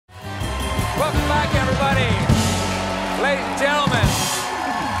Welcome back, everybody. Ladies and gentlemen,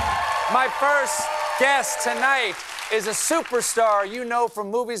 my first guest tonight is a superstar you know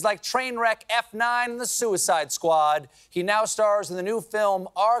from movies like Trainwreck, F9, and The Suicide Squad. He now stars in the new film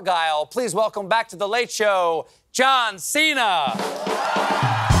Argylle. Please welcome back to The Late Show, John Cena.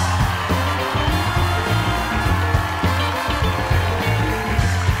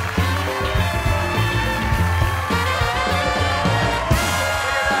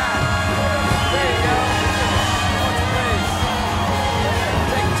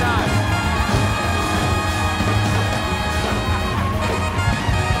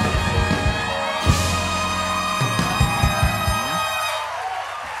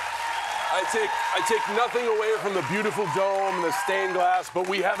 I take nothing away from the beautiful dome and the stained glass, but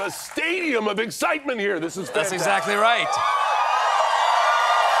we have a stadium of excitement here. This is fantastic. That's exactly right.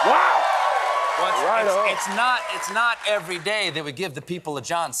 Wow. Well, it's not every day that we give the people a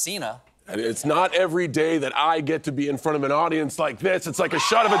John Cena. And it's not every day that I get to be in front of an audience like this. It's like a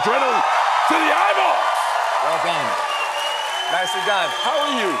shot of adrenaline to the eyeballs. Well done. Nicely done. How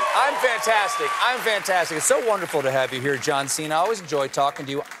are you? I'm fantastic. I'm fantastic. It's so wonderful to have you here, John Cena. I always enjoy talking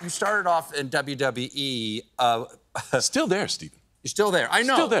to you. You started off in WWE. Still there, Stephen. You're still there. I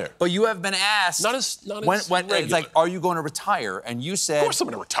know. Still there. But you have been asked. Not as when regular. it's like, are you going to retire? And you said, of course I'm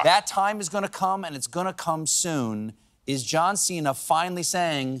going to retire. That time is going to come, and it's going to come soon. Is John Cena finally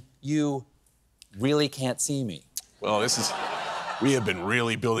saying, you really can't see me? Well, we have been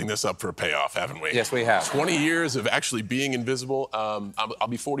really building this up for a payoff, haven't we? Yes, we have. 20 years of actually being invisible. I'll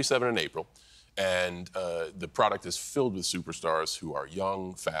be 47 in April, and the product is filled with superstars who are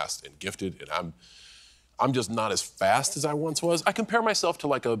young, fast, and gifted, and I'm just not as fast as I once was. I compare myself to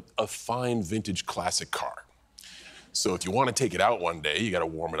like a fine vintage classic car. So if you want to take it out one day, you got to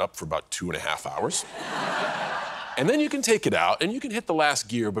warm it up for about 2.5 hours. And then you can take it out, and you can hit the last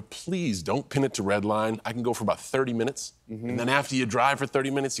gear, but please don't pin it to red line. I can go for about 30 minutes. And then after you drive for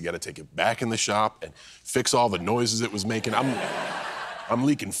 30 minutes, you got to take it back in the shop and fix all the noises it was making. I'm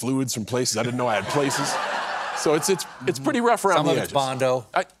leaking fluids from places I didn't know I had places. So it's pretty rough around the edges. Some of it's Bondo.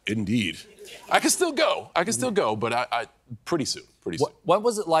 Indeed. I can still go. But I pretty soon. What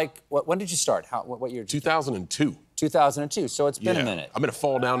was it like? When did you start? What year? 2002. 2002, so it's been a minute. I've been a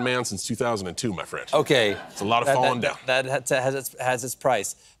fall-down man since 2002, my friend. Okay. It's a lot of falling down. That has its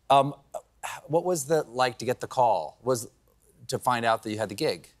price. What was it like to get the call? To find out that you had the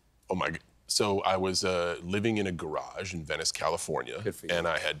gig? Oh, my God. So I was living in a garage in Venice, California. Good for you. And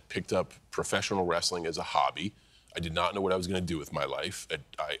I had picked up professional wrestling as a hobby. I did not know what I was going to do with my life.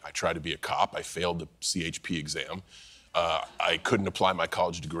 I tried to be a cop. I failed the CHP exam. I couldn't apply my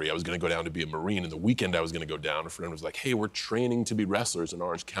college degree. I was going to go down to be a Marine, and the weekend I was going to go down, a friend was like, hey, we're training to be wrestlers in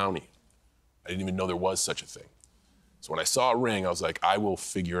Orange County. I didn't even know there was such a thing. So when I saw a ring, I was like, I will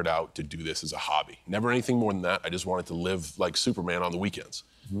figure it out to do this as a hobby. Never anything more than that. I just wanted to live like Superman on the weekends.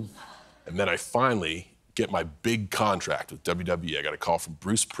 And then I finally get my big contract with WWE. I got a call from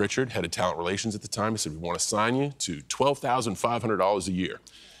Bruce Pritchard, head of talent relations at the time. He said, we want to sign you to $12,500 a year.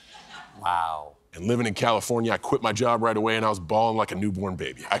 Wow. And living in California, I quit my job right away, and I was bawling like a newborn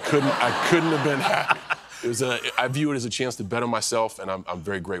baby. I couldn't have been happy. I view it as a chance to bet on myself, and I'm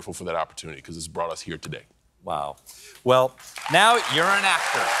very grateful for that opportunity because it's brought us here today. Wow. Well, now you're an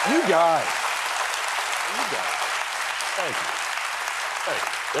actor. You guys. Thank you. Hey,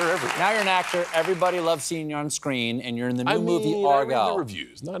 they're everywhere. Now you're an actor. Everybody loves seeing you on screen, and you're in the new movie Argylle. I read the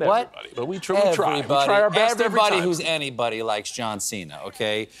reviews. Not everybody, but we try. We try our best Everybody every time. who's anybody likes John Cena,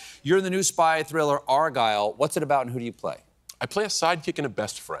 okay? You're in the new spy thriller Argylle. What's it about, and who do you play? I play a sidekick and a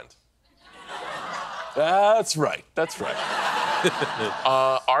best friend. That's right.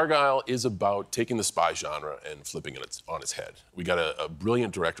 Argylle is about taking the spy genre and flipping it on its head. We got a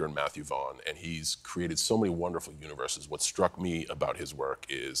brilliant director in Matthew Vaughn, and he's created so many wonderful universes. What struck me about his work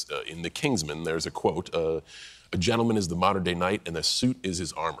is in The Kingsman, there's a quote, a gentleman is the modern-day knight, and the suit is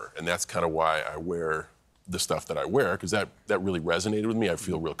his armor. And that's kind of why I wear the stuff that I wear, because that really resonated with me. I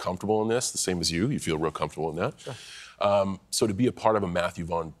feel real comfortable in this, the same as you. You feel real comfortable in that. Sure. So to be a part of a Matthew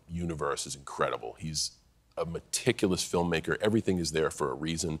Vaughn universe is incredible. He's a meticulous filmmaker. Everything is there for a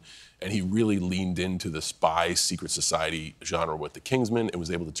reason. And he really leaned into the spy secret society genre with The Kingsman and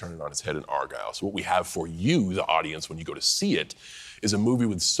was able to turn it on its head in Argylle. So what we have for you, the audience, when you go to see it, is a movie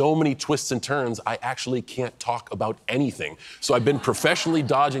with so many twists and turns, I actually can't talk about anything. So I've been professionally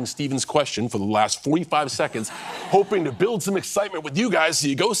dodging Stephen's question for the last 45 seconds, hoping to build some excitement with you guys so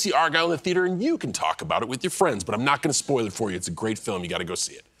you go see Argylle in the theater and you can talk about it with your friends. But I'm not gonna spoil it for you. It's a great film. You gotta go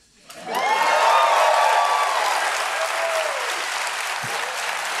see it.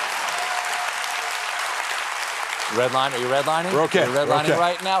 Redline? Are you redlining? We're okay. You're redlining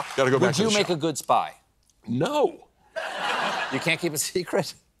right now? Gotta go back to the Would you make show. a good spy? No. You can't keep a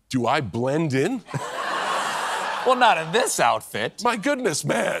secret? Do I blend in? Well, not in this outfit. My goodness,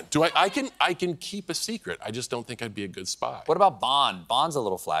 man. I can keep a secret. I just don't think I'd be a good spy. What about Bond? Bond's a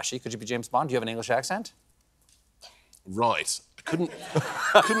little flashy. Could you be James Bond? Do you have an English accent? Right.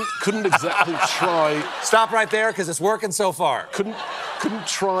 I couldn't exactly try. Stop right there, because it's working so far. Couldn't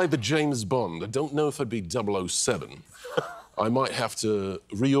try the James Bond. I don't know if I'd be 007. I might have to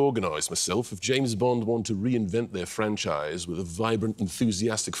reorganize myself. If James Bond want to reinvent their franchise with a vibrant,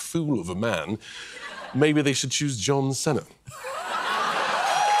 enthusiastic fool of a man, maybe they should choose John Cena.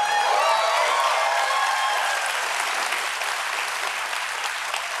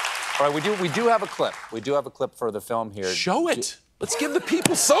 All right, we do have a clip. We do have a clip for the film here. Show it. Let's give the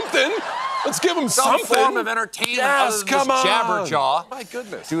people something. Let's give them Some something. form of entertainment Yes, other than come this on. jabberjaw. My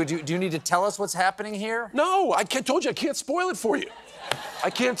goodness. Do you need to tell us what's happening here? No, told you I can't spoil it for you.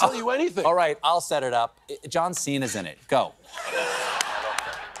 I can't tell you anything. All right, I'll set it up. John Cena's in it. Go.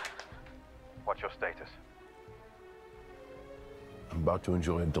 What's your status? I'm about to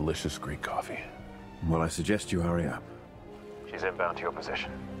enjoy a delicious Greek coffee. Well, I suggest you hurry up. She's inbound to your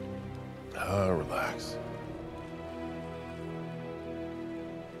position. Relax.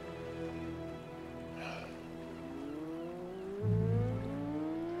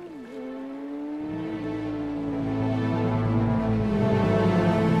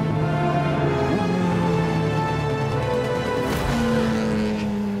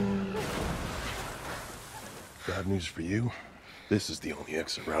 Bad news for you. This is the only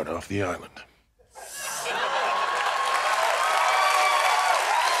exit route off the island.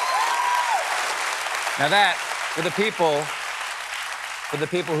 Now that, for the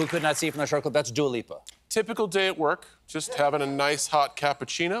people who could not see from the short clip, that's Dua Lipa. Typical day at work, just having a nice hot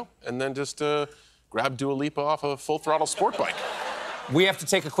cappuccino, and then just grab Dua Lipa off a full throttle sport bike. We have to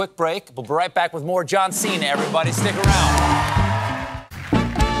take a quick break. We'll be right back with more John Cena, everybody. Stick around.